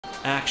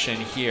action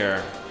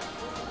here.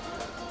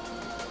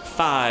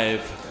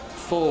 5,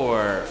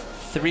 4,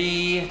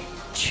 3,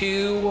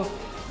 2,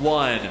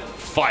 1.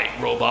 Fight,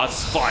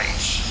 robots, fight.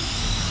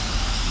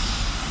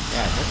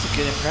 Yeah, that's a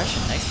good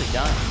impression. Nicely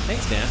done.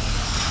 Thanks, Dan.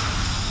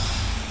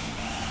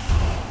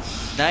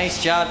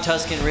 Nice job,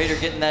 Tuscan Raider,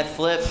 getting that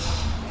flip.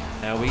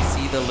 Now we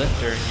see the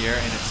lifter here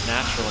in its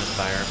natural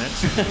environment.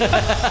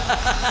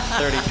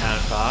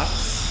 30-pound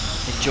box.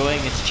 Enjoying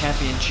its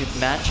championship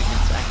match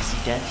against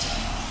Accident.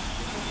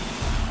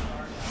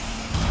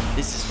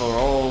 This is for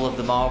all of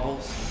the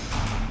marbles.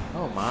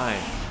 Oh my.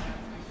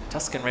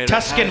 Tuscan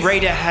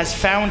Raider has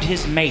found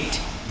his mate.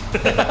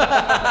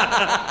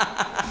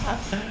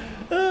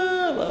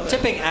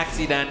 Tipping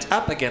Accident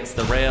up against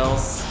the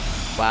rails.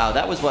 Wow,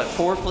 that was what,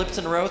 4 flips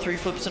in a row, 3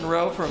 flips in a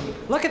row from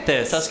Look at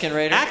this. Tuscan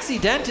Raider?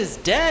 Accident is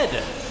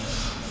dead.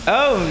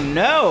 Oh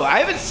no, I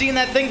haven't seen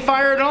that thing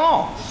fire at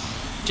all.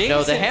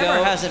 No, the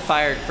hammer hasn't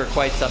fired for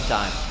quite some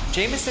time.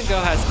 Jameson Go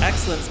has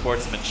excellent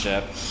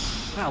sportsmanship.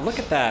 Wow, look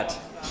at that.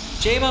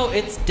 JMO,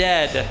 it's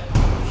dead.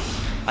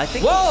 I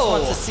think he just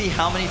wants to see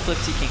how many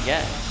flips he can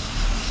get.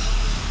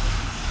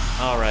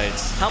 All right.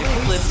 How many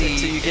flips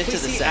until you get to the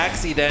second?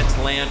 second?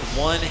 Accident land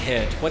 1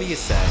 hit. What do you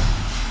say?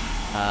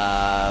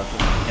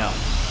 No.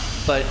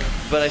 But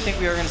I think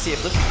we are going to see it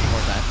flip a few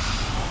more times.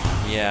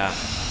 Yeah.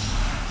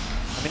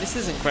 I mean, this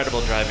is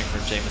incredible driving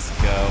from Jameson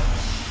Go.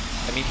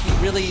 I mean, he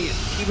really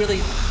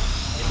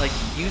like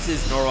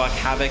uses Norwalk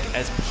Havoc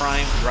as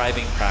prime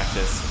driving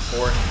practice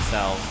for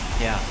himself.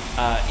 Yeah.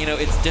 You know,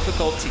 it's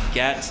difficult to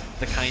get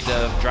the kind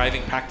of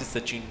driving practice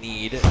that you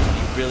need to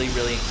be really,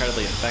 really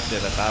incredibly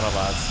effective at Battle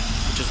Lots,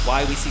 which is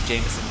why we see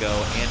Jameson Go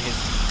and his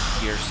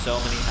team here so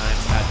many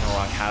times at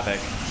Norwalk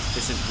Havoc.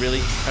 This is really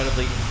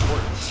incredibly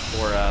important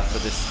for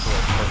this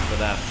sport, for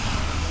them.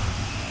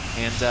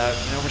 And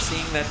you know, we're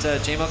seeing that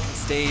JMO can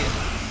stay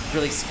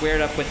really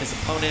squared up with his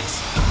opponent.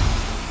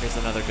 Here's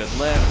another good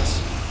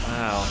lift.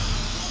 Wow.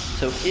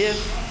 So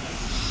if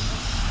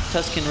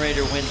Tuscan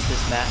Raider wins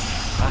this match,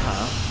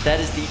 that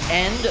is the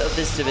end of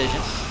this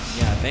division.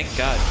 Yeah, thank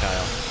God,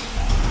 Kyle.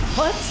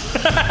 What?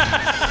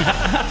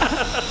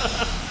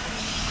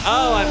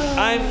 Oh,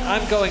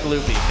 I'm going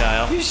loopy,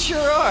 Kyle. You sure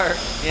are.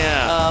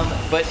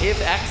 Yeah. But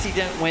if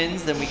Accident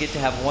wins, then we get to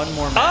have one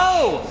more match.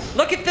 Oh,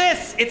 look at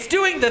this! It's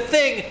doing the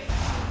thing.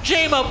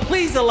 JMO,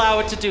 please allow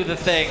it to do the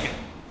thing.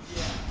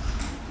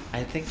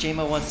 I think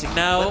JMO wants to keep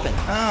No. flipping.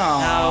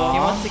 Oh. He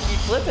wants to keep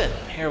flipping.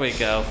 Here we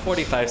go.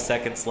 45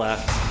 seconds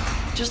left.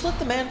 Just let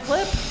the man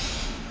flip.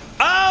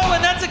 Oh,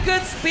 and that's a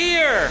good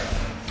spear.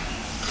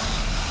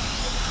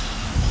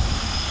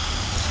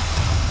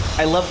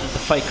 I love that the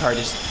fight card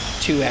is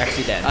 2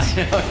 accidents. I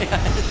know,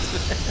 yeah.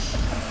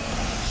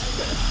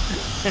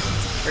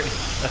 It's pretty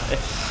good.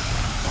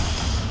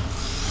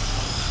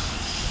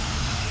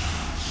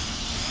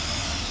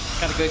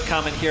 Got a good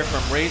comment here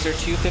from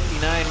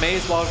Razor259. May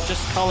as well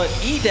just call it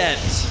E-Dent.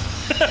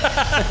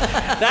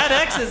 That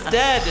X is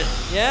dead.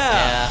 Yeah.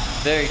 Yeah,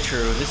 very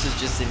true. This is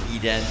just an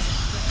E-Dent.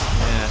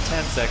 Yeah,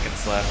 10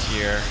 seconds left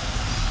here.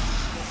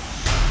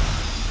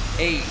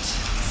 8,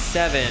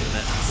 7,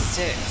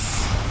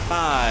 6,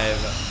 5,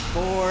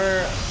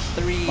 4,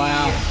 3,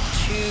 Wow.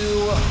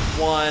 2,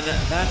 1.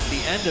 That's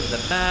the end of the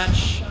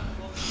match.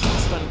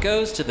 This one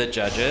goes to the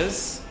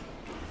judges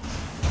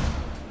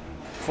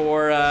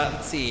for,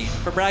 let's see,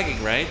 for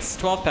bragging rights.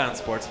 12-pound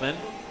Sportsman.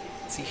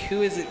 Let's see,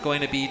 who is it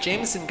going to be?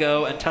 Jameson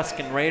Go and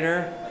Tuscan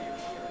Raider,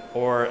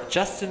 or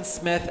Justin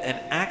Smith and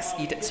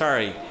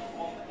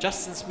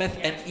Justin Smith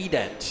and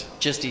E-Dent.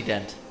 Just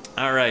E-Dent.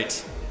 All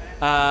right.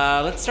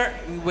 Let's start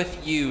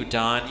with you,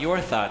 Don. Your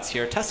thoughts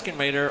here. Tuscan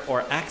Raider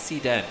or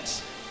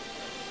Accident?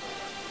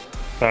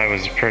 That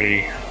was a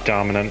pretty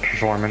dominant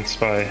performance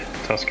by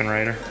Tuscan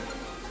Raider.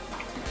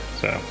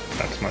 So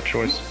that's my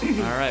choice.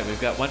 All right,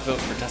 we've got 1 vote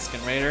for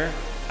Tuscan Raider.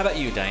 How about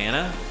you,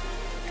 Diana?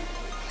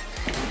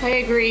 I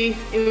agree.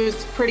 It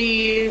was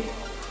pretty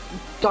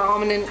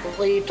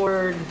dominantly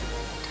toward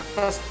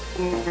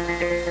Tuscan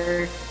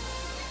Raider.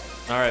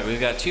 All right, we've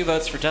got 2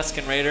 votes for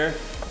Tuscan Raider.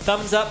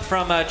 Thumbs up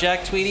from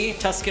Jack Tweedy,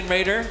 Tuscan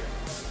Raider.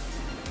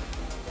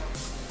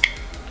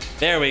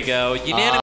 There we go. Unanimous.